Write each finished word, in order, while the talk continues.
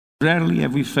Rarely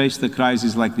have we faced a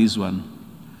crisis like this one,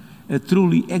 a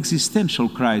truly existential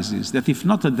crisis that, if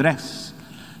not addressed,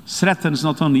 threatens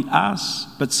not only us,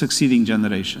 but succeeding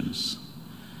generations.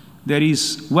 There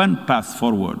is one path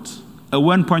forward. A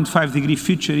 1.5-degree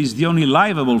future is the only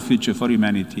livable future for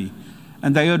humanity,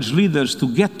 and I urge leaders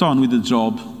to get on with the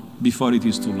job before it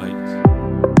is too late.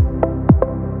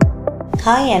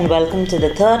 Hi and welcome to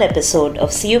the third episode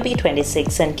of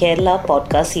COP26 and Kerala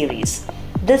Podcast series.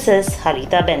 This is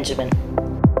Harita Benjamin.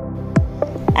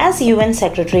 As UN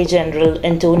Secretary General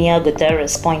Antonio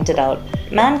Guterres pointed out,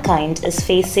 mankind is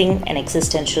facing an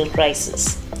existential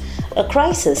crisis. A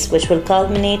crisis which will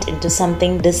culminate into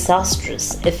something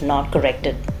disastrous if not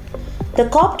corrected. The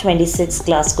COP26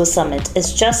 Glasgow summit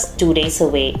is just 2 days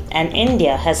away and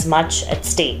India has much at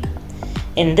stake.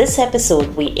 In this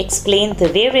episode, we explain the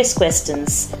various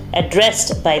questions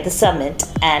addressed by the summit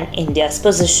and India's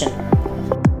position.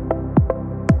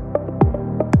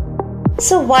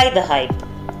 So why the hype?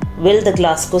 Will the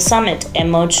Glasgow summit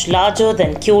emerge larger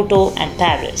than Kyoto and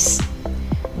Paris?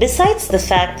 Besides the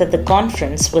fact that the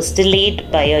conference was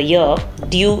delayed by a year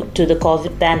due to the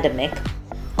COVID pandemic,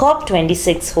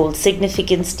 COP26 holds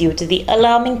significance due to the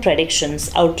alarming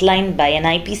predictions outlined by an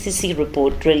IPCC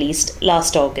report released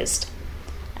last August.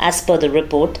 As per the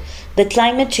report, the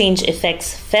climate change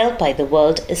effects felt by the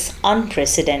world is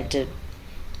unprecedented.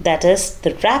 That is,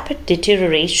 the rapid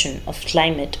deterioration of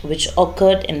climate which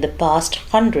occurred in the past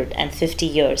 150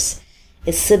 years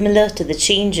is similar to the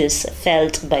changes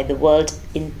felt by the world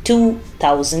in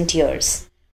 2000 years.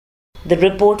 The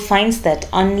report finds that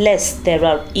unless there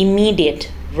are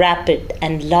immediate, rapid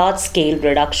and large-scale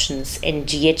reductions in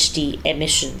GHG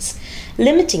emissions,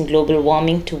 limiting global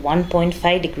warming to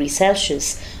 1.5 degrees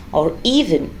Celsius or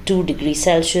even 2 degrees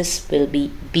Celsius will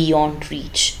be beyond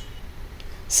reach.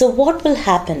 So what will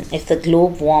happen if the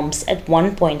globe warms at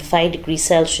 1.5 degrees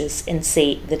Celsius in,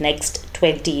 say, the next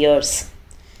 20 years?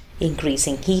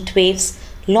 Increasing heat waves,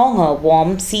 longer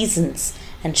warm seasons,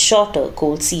 and shorter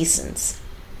cold seasons.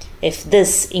 If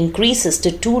this increases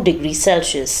to 2 degrees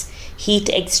Celsius, heat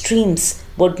extremes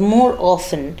would more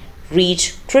often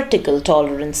reach critical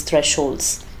tolerance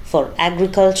thresholds for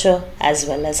agriculture as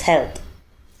well as health.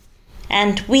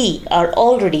 And we are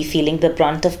already feeling the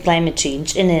brunt of climate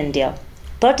change in India,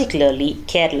 particularly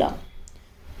Kerala.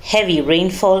 Heavy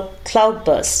rainfall,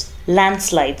 cloudbursts,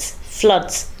 landslides,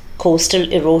 floods,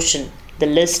 coastal erosion, the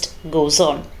list goes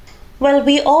on. Well,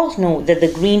 we all know that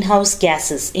the greenhouse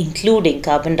gases, including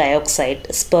carbon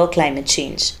dioxide, spur climate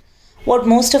change. What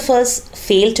most of us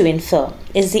fail to infer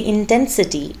is the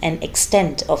intensity and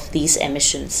extent of these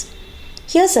emissions.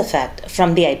 Here's a fact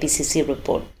from the IPCC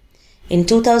report. In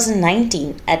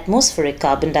 2019, atmospheric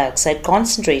carbon dioxide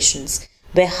concentrations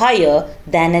were higher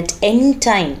than at any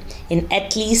time in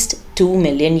at least 2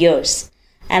 million years,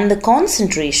 and the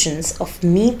concentrations of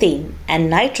methane and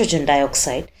nitrogen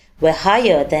dioxide were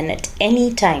higher than at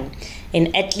any time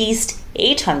in at least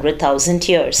 800,000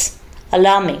 years.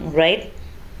 Alarming, right?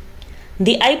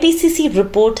 The IPCC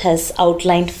report has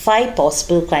outlined 5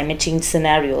 possible climate change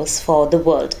scenarios for the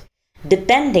world,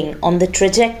 depending on the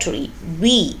trajectory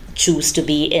we choose to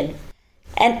be in.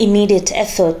 An immediate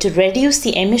effort to reduce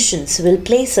the emissions will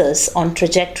place us on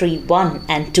trajectory 1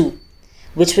 and 2,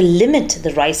 which will limit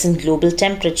the rise in global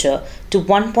temperature to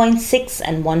 1.6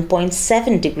 and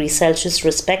 1.7 degrees Celsius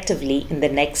respectively in the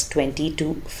next 20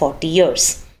 to 40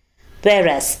 years.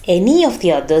 Whereas any of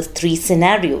the other 3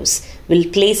 scenarios will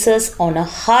place us on a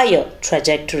higher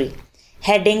trajectory,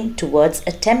 heading towards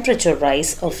a temperature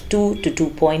rise of 2 to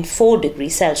 2.4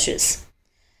 degrees Celsius.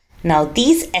 Now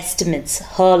these estimates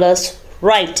hurl us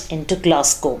right into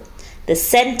Glasgow, the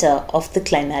center of the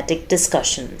climatic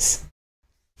discussions.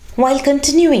 While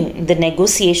continuing the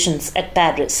negotiations at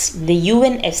Paris, the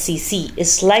UNFCCC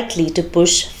is likely to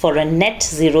push for a net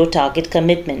zero target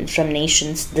commitment from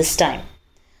nations this time.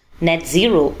 Net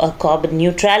zero, or carbon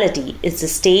neutrality, is the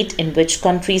state in which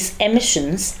countries'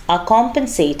 emissions are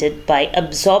compensated by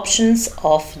absorptions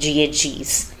of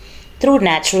GHGs through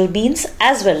natural means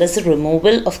as well as the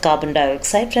removal of carbon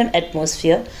dioxide from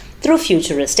atmosphere through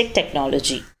futuristic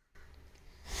technology.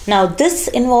 Now, this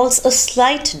involves a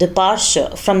slight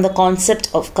departure from the concept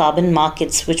of carbon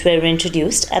markets which were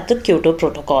introduced at the Kyoto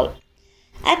Protocol.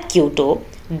 At Kyoto,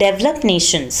 developed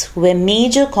nations who were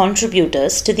major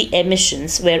contributors to the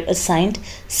emissions were assigned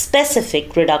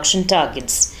specific reduction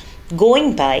targets,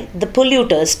 going by the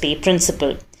polluters pay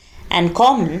principle, and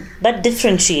common but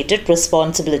differentiated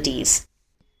responsibilities.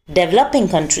 Developing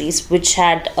countries which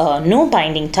had no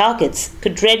binding targets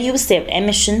could reduce their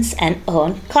emissions and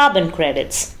earn carbon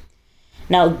credits.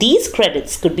 Now, these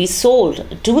credits could be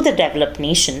sold to the developed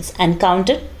nations and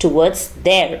counted towards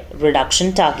their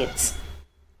reduction targets.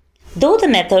 Though the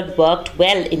method worked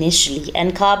well initially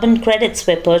and carbon credits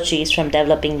were purchased from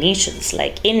developing nations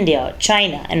like India,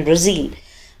 China, and Brazil,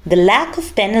 the lack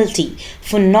of penalty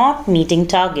for not meeting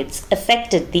targets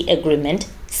affected the agreement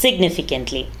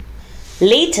significantly.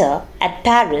 Later, at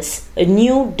Paris, a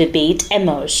new debate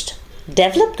emerged.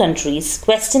 Developed countries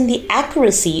questioned the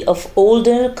accuracy of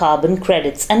older carbon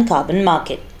credits and carbon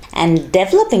market, and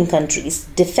developing countries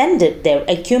defended their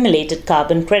accumulated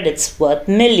carbon credits worth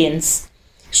millions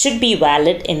should be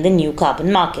valid in the new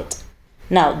carbon market.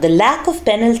 Now, the lack of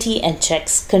penalty and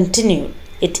checks continued.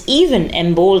 It even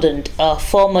emboldened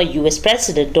former US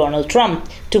President Donald Trump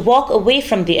to walk away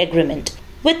from the agreement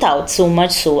without so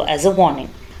much so as a warning.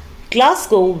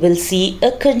 Glasgow will see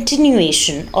a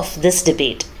continuation of this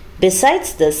debate.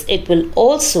 Besides this, it will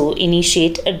also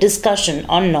initiate a discussion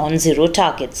on non-zero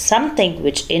targets, something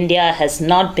which India has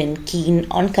not been keen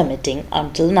on committing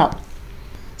until now.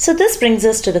 So this brings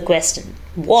us to the question,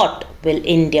 what will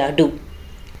India do?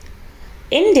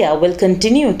 India will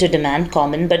continue to demand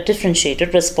common but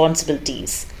differentiated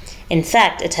responsibilities. In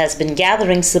fact, it has been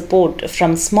gathering support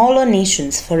from smaller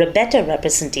nations for a better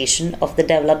representation of the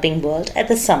developing world at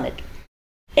the summit.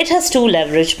 It has two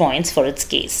leverage points for its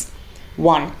case.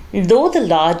 One, though the third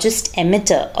largest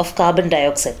emitter of carbon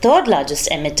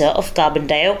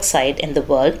dioxide in the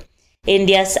world,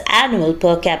 India's annual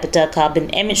per capita carbon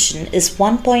emission is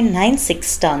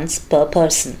 1.96 tons per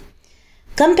person.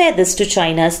 Compare this to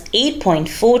China's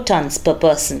 8.4 tons per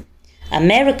person,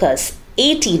 America's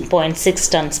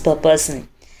 18.6 tons per person,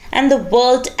 and the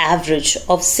world average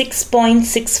of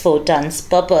 6.64 tons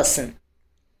per person.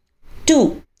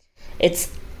 2. Its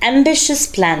ambitious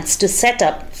plans to set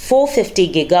up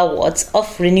 450 gigawatts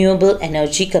of renewable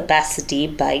energy capacity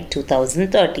by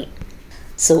 2030.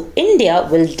 So, India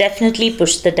will definitely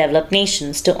push the developed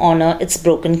nations to honor its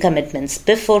broken commitments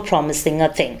before promising a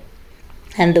thing.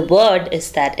 And the word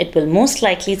is that it will most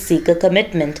likely seek a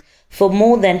commitment for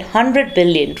more than 100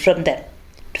 billion from them.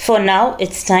 For now,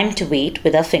 it's time to wait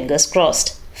with our fingers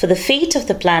crossed, for the fate of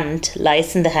the planet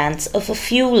lies in the hands of a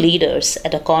few leaders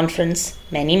at a conference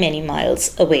many, many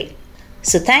miles away.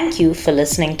 So thank you for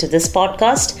listening to this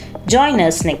podcast. Join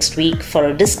us next week for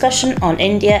a discussion on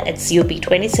India at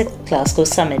COP26 Glasgow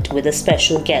Summit with a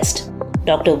special guest,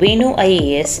 Dr. Venu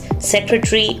IAS,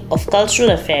 Secretary of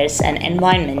Cultural Affairs and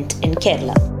Environment in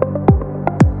Kerala.